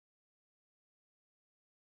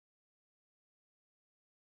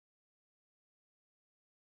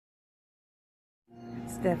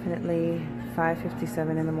It's definitely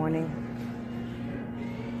 5:57 in the morning.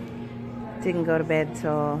 Didn't go to bed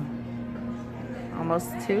till almost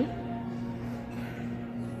 2,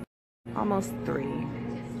 almost 3.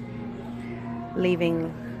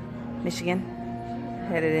 Leaving Michigan,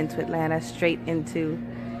 headed into Atlanta, straight into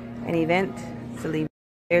an event to leave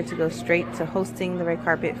there to go straight to hosting the red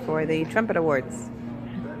carpet for the Trumpet Awards.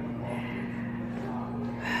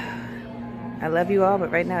 I love you all,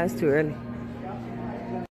 but right now it's too early.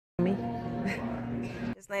 Me.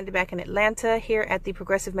 Just landed back in Atlanta here at the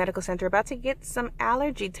Progressive Medical Center, about to get some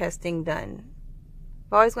allergy testing done.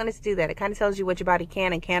 I've always wanted to do that. It kind of tells you what your body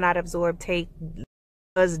can and cannot absorb, take,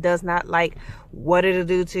 does not like, what it'll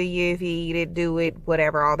do to you if you eat it, do it,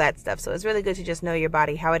 whatever, all that stuff. So it's really good to just know your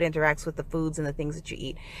body, how it interacts with the foods and the things that you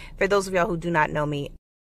eat. For those of y'all who do not know me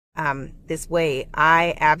this way,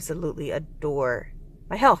 I absolutely adore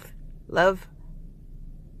my health. Love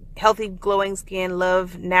healthy, glowing skin,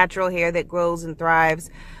 love natural hair that grows and thrives,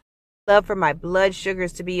 love for my blood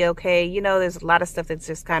sugars to be okay. You know, there's a lot of stuff that's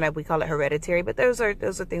just kind of, we call it hereditary, but those are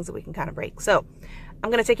things that we can kind of break. So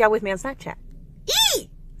I'm going to take y'all with me on Snapchat.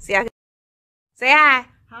 See, I can say hi.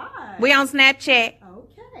 Hi. We on Snapchat.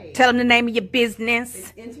 Okay. Tell them the name of your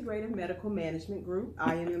business. It's Integrative Medical Management Group,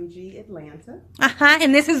 IMMG, Atlanta.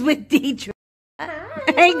 And this is with Demetria. Hi.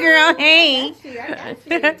 Hey, girl. Hey. I got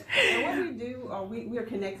you. And what we do, we are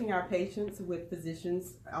connecting our patients with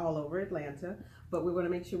physicians all over Atlanta, but we want to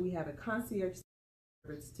make sure we have a concierge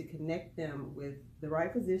service to connect them with the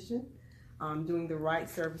right physician, doing the right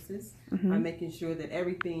services, making sure that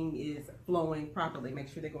everything is flowing properly. Make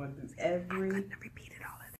sure they're going through every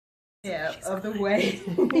step of the way,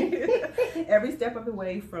 every step of the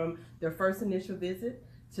way, from their first initial visit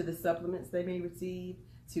to the supplements they may receive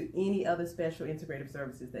to any other special integrative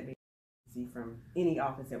services they may receive from any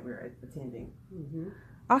office that we're attending.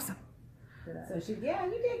 Awesome. So you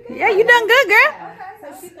did good. Yeah, you done good, girl. Okay,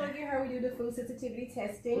 so she's gonna get her. We do the food sensitivity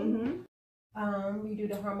testing. We do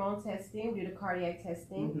the hormone testing. We do the cardiac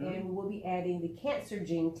testing, and we will be adding the cancer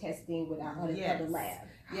gene testing with our other lab.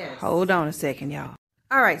 Yes. Hold on a second, y'all.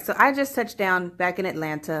 All right, so I just touched down back in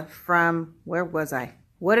Atlanta from, where was I?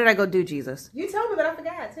 What did I go do, Jesus? You told me, but I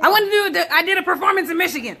forgot. I went to do I did a performance in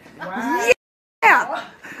Michigan. Wow. Yeah.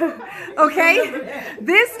 Okay.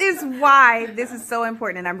 This is why this is so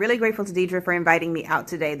important. And I'm really grateful to Deidre for inviting me out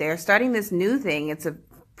today. They're starting this new thing. It's a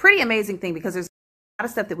pretty amazing thing because there's a lot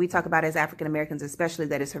of stuff that we talk about as African Americans, especially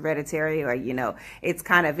that is hereditary, or, you know, it's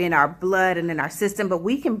kind of in our blood and in our system, but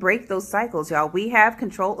we can break those cycles, y'all. We have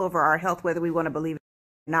control over our health, whether we want to believe it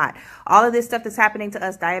or not. All of this stuff that's happening to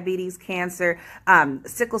us, diabetes, cancer,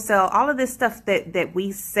 sickle cell, all of this stuff that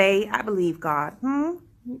we say, I believe God.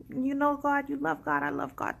 You know God, you love God, I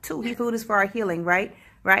love God too. Food is for our healing, right?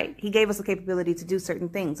 Right? He gave us the capability to do certain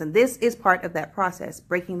things. And this is part of that process,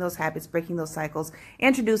 breaking those habits, breaking those cycles,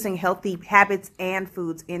 introducing healthy habits and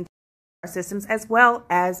foods into our systems, as well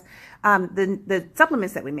as the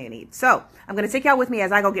supplements that we may need. So I'm going to take y'all with me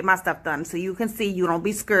as I go get my stuff done, so you can see, you don't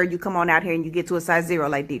be scared. You come on out here and you get to a size 0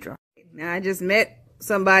 like Deidre. Now, I just met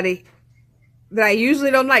somebody that I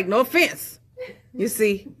usually don't like. No offense. You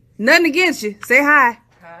see, nothing against you. Say hi.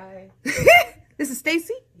 Hi. This is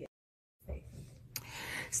Stacy. Yeah.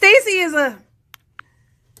 Stacy is a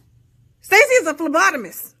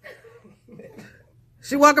phlebotomist.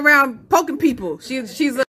 She walk around poking people. She's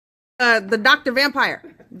the Dr.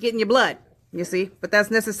 Vampire, getting your blood, you see. But that's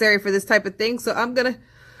necessary for this type of thing. So I'm gonna,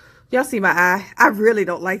 y'all see my eye. I really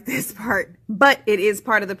don't like this part, but it is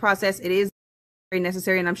part of the process. It is very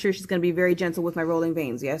necessary, and I'm sure she's gonna be very gentle with my rolling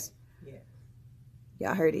veins. Yes. Yeah.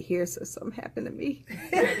 Y'all heard it here, so something happened to me.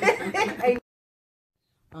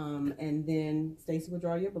 And then Stacy will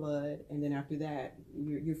draw your blood, and then after that,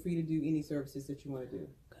 you're free to do any services that you want to do.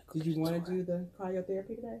 Did you want to do the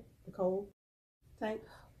cryotherapy today? The cold tank?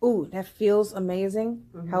 Ooh, that feels amazing.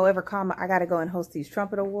 However, I gotta go and host these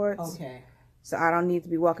Trumpet Awards. Okay. So I don't need to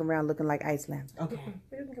be walking around looking like Iceland. Okay.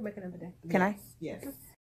 We can come back another day. Can I? Yes.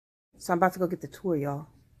 So I'm about to go get the tour, y'all.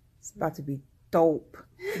 It's about to be dope.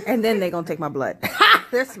 And then they're gonna take my blood.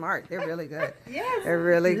 They're smart. They're really good. Yes. They're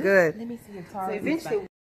really good. Let me see your card. So eventually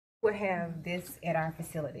we'll have this at our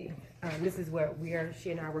facility. This is where she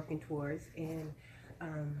and I are working towards, and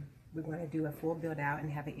we're going to do a full build out and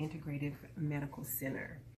have an integrative medical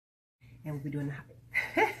center. And we'll be doing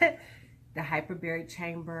the hyperbaric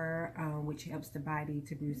chamber, which helps the body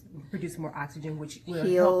to produce more oxygen, which will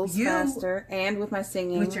heals help you faster. And with my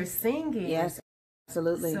singing. With your singing. Yes,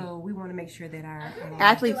 absolutely. So we want to make sure that our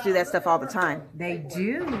athletes do that stuff all the time. They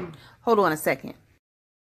do. Hold on a second.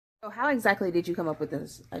 So how exactly did you come up with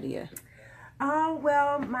this idea?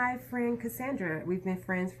 Well, my friend Cassandra, we've been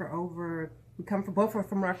friends for over We come from both are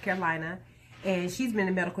from North Carolina, and she's been in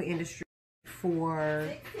the medical industry for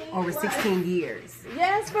over 16 years.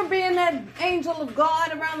 Yes, for being that angel of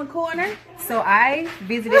God around the corner. So I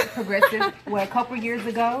visited Progressive a couple years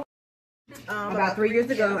ago. About 3 years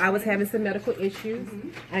ago, I was having some medical issues.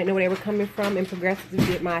 I didn't know where they were coming from, and Progressive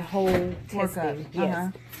did my whole testing.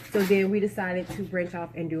 Yes. So then we decided to branch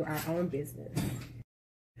off and do our own business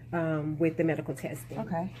with the medical testing.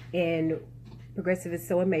 Okay. And Progressive is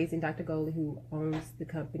so amazing. Dr. Goley, who owns the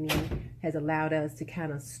company, has allowed us to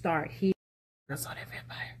kind of start here. That's on that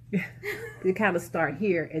vampire. To kind of start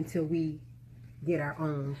here until we get our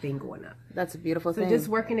own thing going up. That's a beautiful thing. So just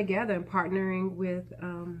working together and partnering with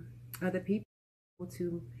other people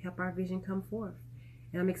to help our vision come forth.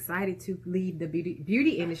 And I'm excited to leave the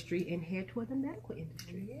beauty industry and head toward the medical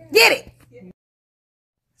industry. Yeah. Get it! You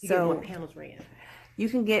So get more panels ran. you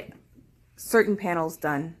can get certain panels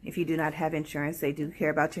done if you do not have insurance. They do care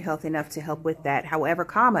about your health enough to help with that. However,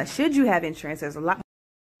 should you have insurance, there's a lot more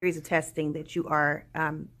series of testing that you are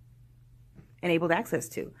enabled access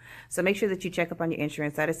to. So make sure that you check up on your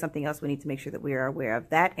insurance. That is something else we need to make sure that we are aware of.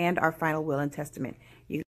 That and our final will and testament.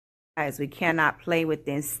 You guys, we cannot play with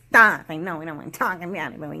this stuff. I know we don't want to talk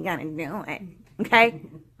about it, but we gotta do it. Okay?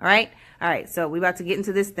 All right? All right. So we're about to get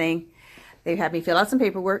into this thing. They have me fill out some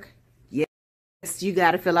paperwork. Yes, you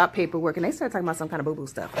got to fill out paperwork. And they started talking about some kind of boo-boo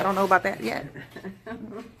stuff. I don't know about that yet.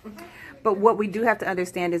 But what we do have to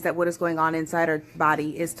understand is that what is going on inside our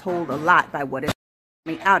body is told a lot by what is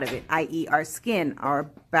coming out of it, i.e. our skin, our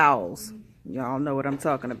bowels. Y'all know what I'm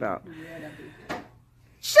talking about.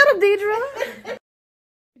 Shut up, Deidre.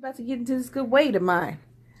 About to get into this good weight of mine.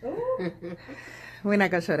 We're not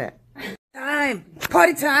going to show that. Time.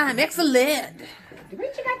 Party time. Excellent. We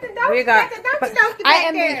got, I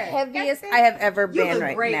am the heaviest I have ever been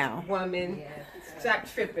right now. Woman, stop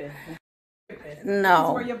tripping.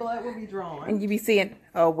 No. Where your blood will be drawn. And you be seeing,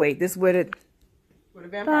 oh wait, this would it. Where the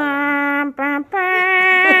vampire.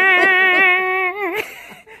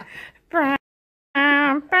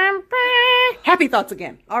 Happy thoughts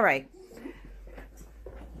again. All right.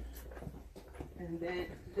 And then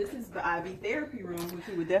this is the IV therapy room, which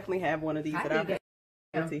we would definitely have one of these at our facility.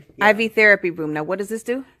 IV therapy room. Now, what does this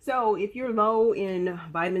do? So if you're low in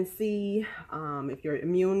vitamin C, if your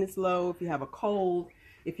immune is low, if you have a cold,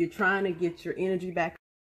 if you're trying to get your energy back,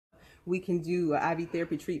 we can do an IV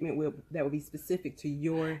therapy treatment that will be specific to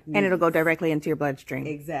your needs. And it'll go directly into your bloodstream.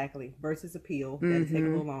 Exactly. Versus a pill. That'll take a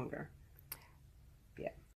little longer. Yeah.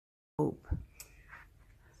 Oop.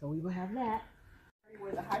 So we will have that.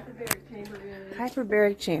 Where the hyperbaric chamber is.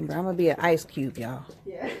 Hyperbaric chamber. I'm going to be an ice cube, y'all.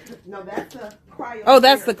 Yeah. No, that's a cryo. Oh,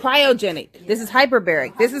 that's the cryogenic. Yeah. This is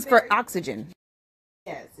hyperbaric. This is for oxygen.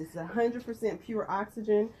 Yes, it's 100% pure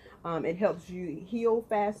oxygen. It helps you heal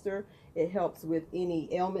faster. It helps with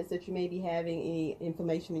any ailments that you may be having, any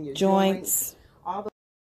inflammation in your joints. All those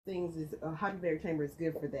things is a hyperbaric chamber is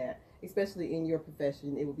good for that, especially in your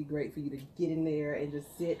profession. It would be great for you to get in there and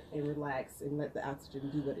just sit and relax and let the oxygen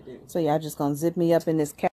do what it do. So y'all just gonna zip me up in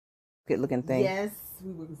this looking thing? Yes,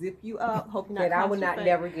 we will zip you up. Hope you're not. But I would not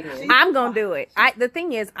never get in. I'm gonna do it. The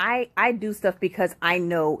thing is, I do stuff because I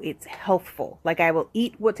know it's healthful. Like I will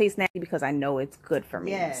eat what tastes nasty because I know it's good for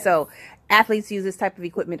me. Yes. So athletes use this type of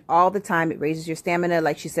equipment all the time. It raises your stamina,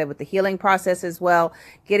 like she said, with the healing process as well.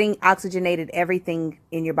 Getting oxygenated, everything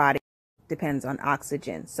in your body depends on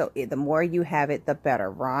oxygen. So the more you have it, the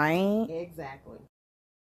better, right? Exactly.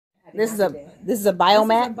 This is a biomat. This is a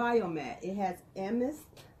biomat. It has amist.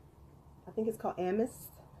 I think it's called amist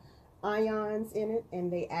ions in it,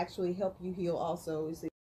 and they actually help you heal also. It's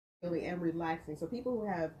healing and relaxing. So people who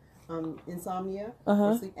have insomnia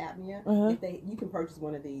or sleep apnea, you can purchase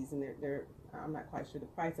one of these, and they're I'm not quite sure the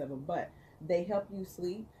price of them, but they help you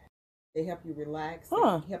sleep. They help you relax. They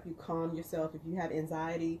help you calm yourself. If you have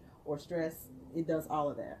anxiety or stress, it does all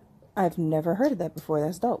of that. I've never heard of that before.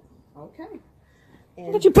 That's dope. Okay.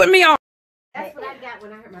 And what you put me on? That's what I got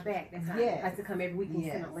when I hurt my back. That's why I like to come every week and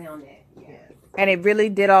sit and lay on that. Yes. And it really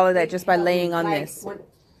did all of that just by laying on this.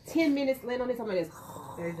 10 minutes laying on this, I'm like this.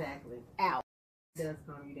 Exactly. Ow. It does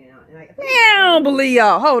calm you down. And I don't believe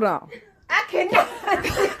y'all. Hold on. I cannot.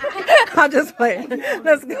 I'll just play.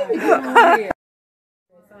 Let's go.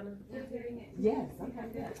 Yes,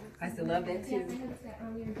 okay. I still love that too.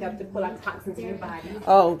 You have to pull out toxins in your body.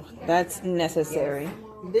 Oh, that's necessary.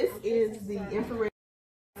 This is the infrared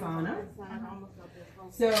sauna.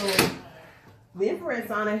 So the infrared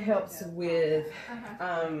sauna helps with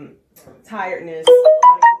tiredness,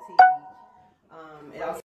 chronic fatigue. It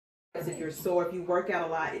also helps if you're sore, if you work out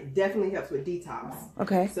a lot. It definitely helps with detox.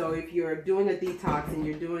 Okay. So if you're doing a detox and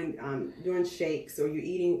you're doing shakes or you're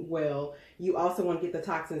eating well, you also want to get the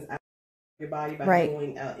toxins out. your body by Right.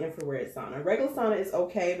 doing infrared sauna. Regular sauna is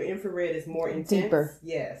okay, but infrared is more intense. Deeper.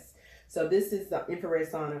 Yes. So this is the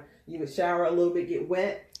infrared sauna. You would shower a little bit, get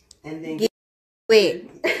wet, and then get wet.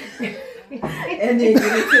 and then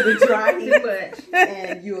get into the dry heat,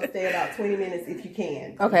 and you'll stay about 20 minutes if you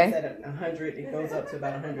can. Okay. Instead of 100, it goes up to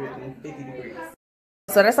about 150 degrees.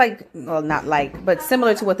 So that's like, well, not like, but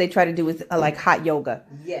similar to what they try to do with like hot yoga.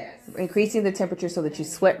 Yes. Increasing the temperature so that you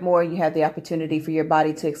sweat more, you have the opportunity for your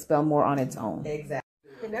body to expel more on its own.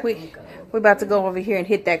 Exactly. We're about to go over here and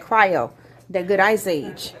hit that cryo, that good ice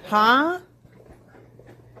age. Huh?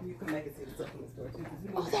 You can make it to the supplement store too.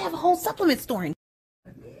 Oh, they have a whole supplement store in. I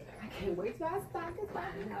can't wait till I start this.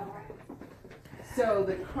 So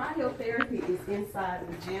the cryotherapy is inside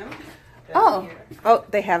the gym. Oh,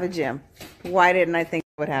 they have a gym. Why didn't I think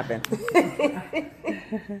that would happen?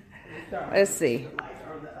 Let's see. The lights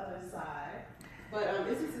are on the other side. But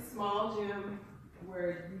this is a small gym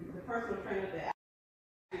where the personal trainer that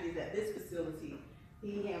is at this facility,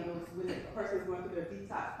 he handles when the person is going through their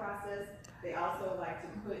detox process. They also like to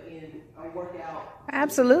put in a workout.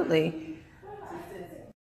 Absolutely.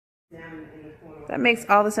 That makes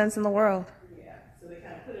all the sense in the world. Yeah, so they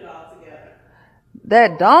kind of put it all together.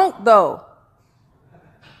 That don't though.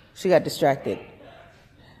 She got distracted.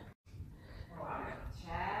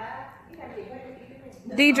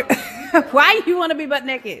 Deidre, why you want to be butt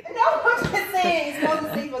naked? No, I'm just saying, you're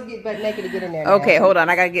supposed to get butt naked to get in there. Okay, hold on.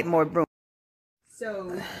 I gotta get more room.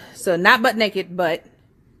 So not butt naked, but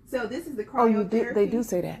this is the oh, you cryotherapy. do. They do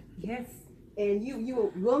say that. Yes. And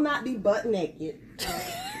you will not be butt naked.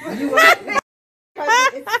 You will,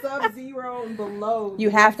 because it's sub-zero and below. You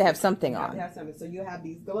have to have something You have on. to have something. So you'll have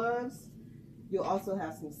these gloves. You'll also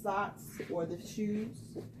have some socks or the shoes,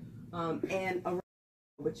 and a robe.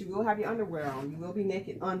 But you will have your underwear on. You will be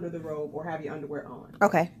naked under the robe or have your underwear on.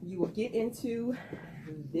 Okay. You will get into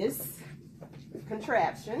this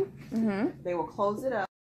contraption. They will close it up,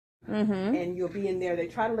 and you'll be in there. They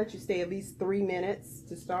try to let you stay at least 3 minutes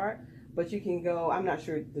to start, but you can go. I'm not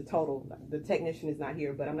sure the total. The technician is not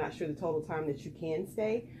here, but I'm not sure the total time that you can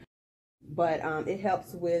stay. But it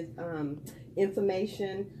helps with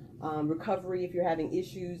inflammation, recovery if you're having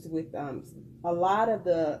issues with a lot of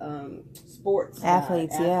the sports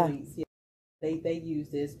Athletes, yeah. They use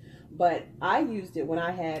this, but I used it when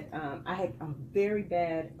I had a very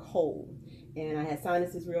bad cold, and I had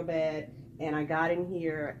sinuses real bad, and I got in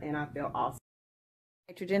here and I felt awesome.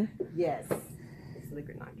 Nitrogen. Yes, it's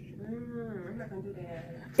liquid nitrogen. I'm not gonna do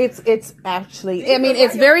that. It's actually. I mean,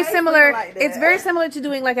 it's very similar. It's very similar to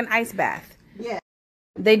doing like an ice bath. Yeah,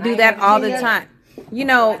 They do that all the time. You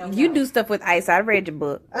know, you do stuff with ice. I read your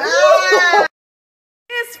book.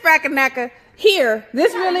 This frackanaka here.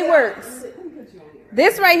 This really works.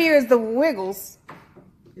 This right here is the wiggles.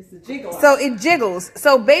 it's a jiggle. So it jiggles.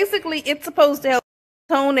 So basically, it's supposed to help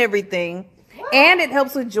tone everything, and it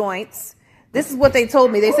helps with joints. This is what they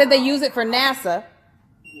told me. They said they use it for NASA.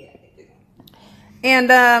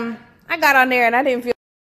 And I got on there and I didn't feel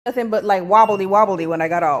nothing but like wobbly when I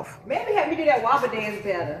got off. Maybe have me do that wobble dance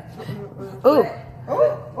better. Ooh.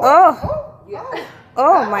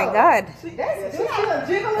 Oh my God. Look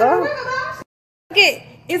it.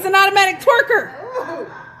 It's an automatic twerker.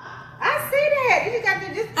 I see that.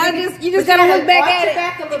 You just gotta look back at it.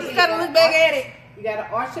 You just gotta look back at it. You gotta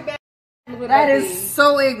arch your back. That is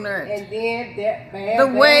so ignorant. And then that The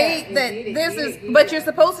way that this is, but you're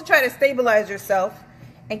supposed to try to stabilize yourself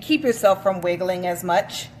and keep yourself from wiggling as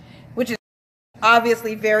much, which is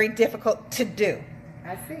obviously very difficult to do.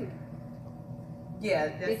 I see.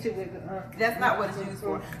 Yeah, that's not what it's used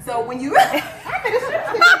for. So when you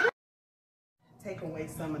take away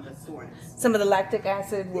some of the soreness. Some of the lactic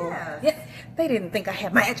acid will. Yes. Yeah, they didn't think I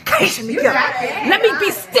had my education together. Let me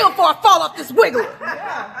be still before I fall off this wiggler.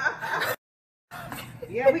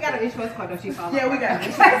 Yeah, we got an insurance card, don't you follow? Yeah, we got it.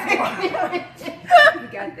 We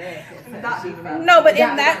got that. No, but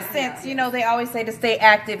in that sense, you know, they always say to stay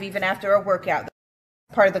active even after a workout.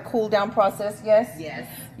 Part of the cool down process, yes? Yes.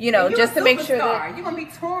 You know, just to make sure that you're gonna be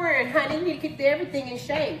touring, honey. You need to keep everything in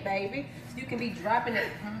shape, baby. You can be dropping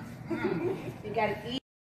it. You gotta eat,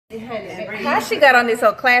 honey. how she got on this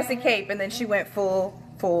whole classy cape and then she went full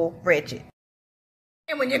wretched.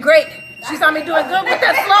 And when you're great, she saw me doing good with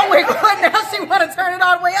that slow wiggle, and now she want to turn it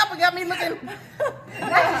all the way up and got me looking.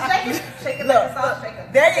 Shake it. Look.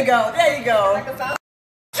 There you go.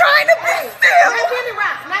 Trying to be still.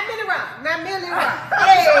 Not Millie Rock.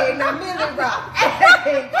 Hey, not Millie Rock.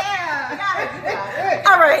 Hey, yeah.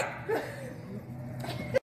 All right.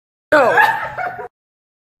 No.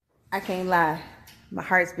 I can't lie. My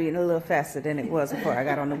heart's beating a little faster than it was before I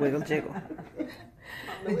got on the wiggle jiggle.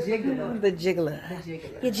 The jiggler. The jiggler. The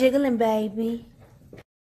jiggler. You're jiggling, baby.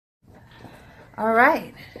 All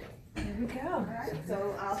right. Here we go.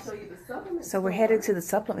 So I'll show you the supplement. So we're headed to the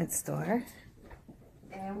supplement store.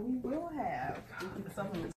 And we will have the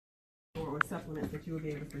supplement store or supplements that you will be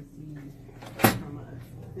able to receive from us.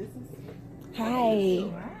 This is Hi.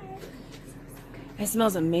 It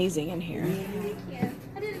smells amazing in here. Yeah,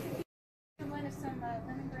 I did a one of some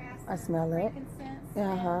lemongrass. I smell it. Frankincense.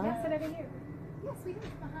 Uh-huh. Yes, it over here. Yes, we do.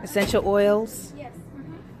 Essential oils. Yes.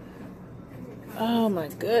 Oh my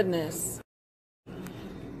goodness.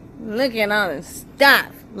 Look at all this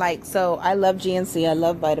stuff. Like, so I love GNC, I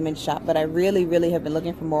love Vitamin Shop, but I really, really have been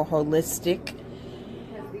looking for more holistic.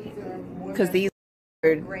 Because these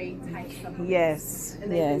are grade type supplements. yes,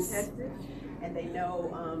 And they've yes. been tested, and they know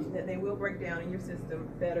that they will break down in your system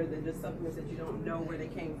better than just supplements that you don't know where they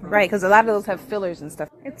came from. Right, because a lot of those have fillers and stuff.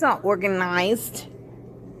 It's all organized.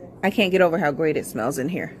 I can't get over how great it smells in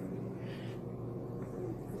here.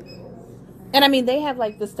 And I mean, they have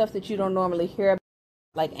like the stuff that you don't normally hear about,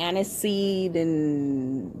 like aniseed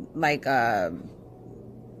and like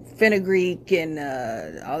fenugreek and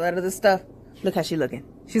all that other stuff. Look how she's looking.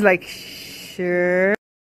 She's like, sure.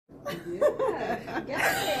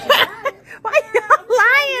 Why you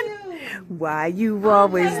lying? Why you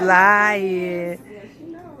always lying?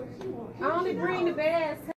 I only bring the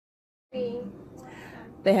best.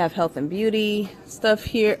 They have health and beauty stuff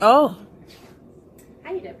here. Oh,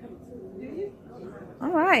 I need that. all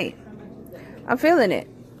right. I'm feeling it.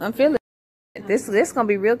 I'm feeling it. This gonna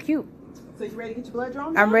be real cute. So you ready to get your blood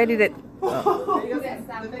drawn? I'm ready to. Oh.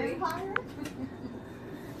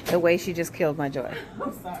 The way she just killed my joy.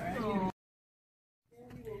 I'm sorry.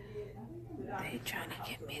 They trying to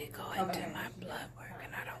get me to go and do my blood work,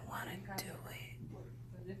 and I don't want to do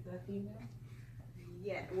it.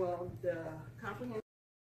 Yeah, well, the comprehensive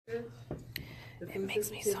research, the It food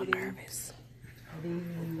makes me so sensitivity, nervous.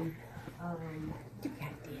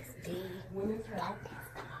 women's health.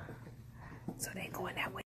 So they going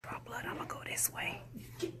that way to draw blood. I'm gonna go this way.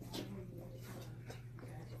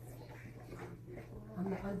 I'm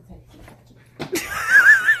the Undertaker.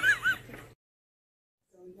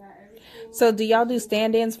 So do y'all do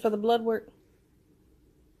stand-ins for the blood work?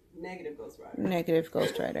 Negative ghostwriter. Negative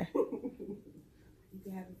ghostwriter.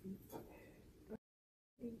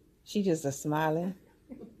 She just a smiling.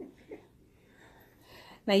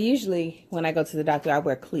 Now, usually when I go to the doctor, I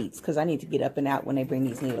wear cleats because I need to get up and out when they bring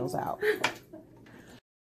these needles out.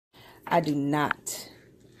 I do not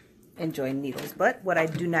enjoy needles, but what I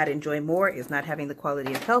do not enjoy more is not having the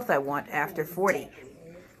quality of health I want after 40,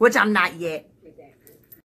 which I'm not yet.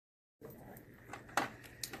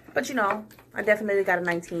 But you know, I definitely got a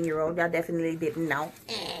 19-year-old. Y'all definitely didn't know.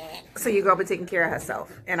 So your girl be taking care of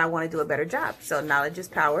herself, and I want to do a better job. So knowledge is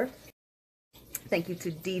power. Thank you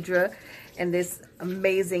to Deidre and this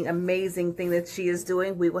amazing, amazing thing that she is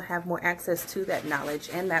doing. We will have more access to that knowledge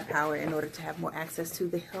and that power in order to have more access to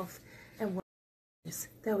the health and wellness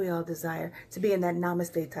that we all desire, to be in that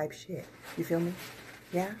namaste type shit. You feel me?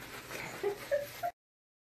 Yeah? Okay.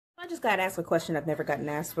 I just got asked a question I've never gotten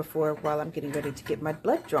asked before while I'm getting ready to get my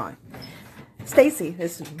blood drawn. Stacy,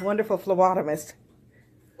 this wonderful phlebotomist,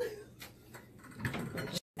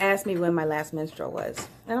 asked me when my last menstrual was.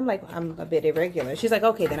 And I'm like, I'm a bit irregular. She's like,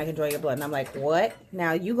 okay, then I can draw your blood. And I'm like, what?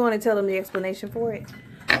 Now, you going to tell them the explanation for it?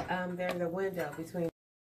 There's a window between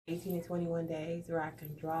 18 and 21 days where I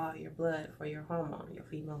can draw your blood for your hormone, your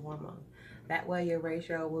female hormone. That way your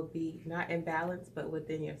ratio will be not imbalanced, but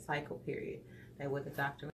within your cycle period. That way the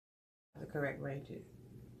doctor has the correct ranges.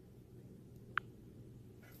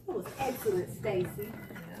 That was excellent, Stacy.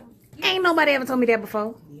 Ain't nobody ever told me that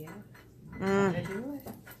before. Yeah. Mm. Do it.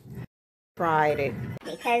 Tried it.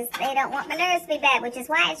 Because they don't want my nerves to be bad, which is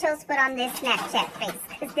why I chose to put on this Snapchat face.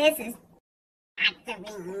 Because this is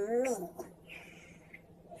activating me.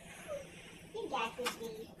 You got this, B.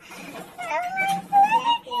 You got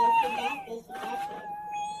this.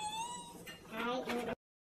 I am...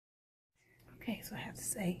 Okay, so I have to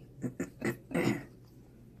say,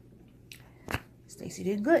 Stacy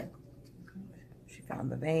did good. She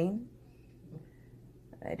found the vein.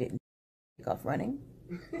 I didn't take off running.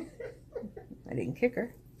 I didn't kick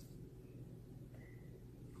her.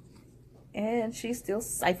 And she's still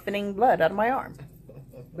siphoning blood out of my arm.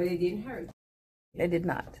 But it didn't hurt. It did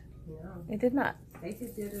not. No. It did not. Stacy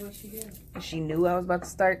still doing what she did. She knew I was about to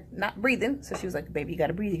start not breathing, so she was like, baby, you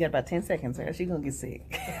gotta breathe. You got about 10 seconds, or she's gonna get sick.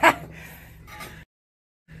 Okay,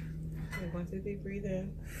 1, 2, 3, breathe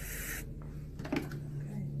in. Okay.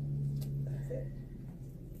 That's it.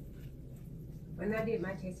 When I did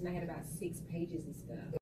my testing, I had about 6 pages and stuff.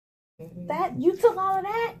 That, you took all of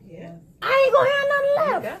that? Yeah. I ain't gonna have nothing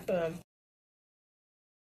You got some.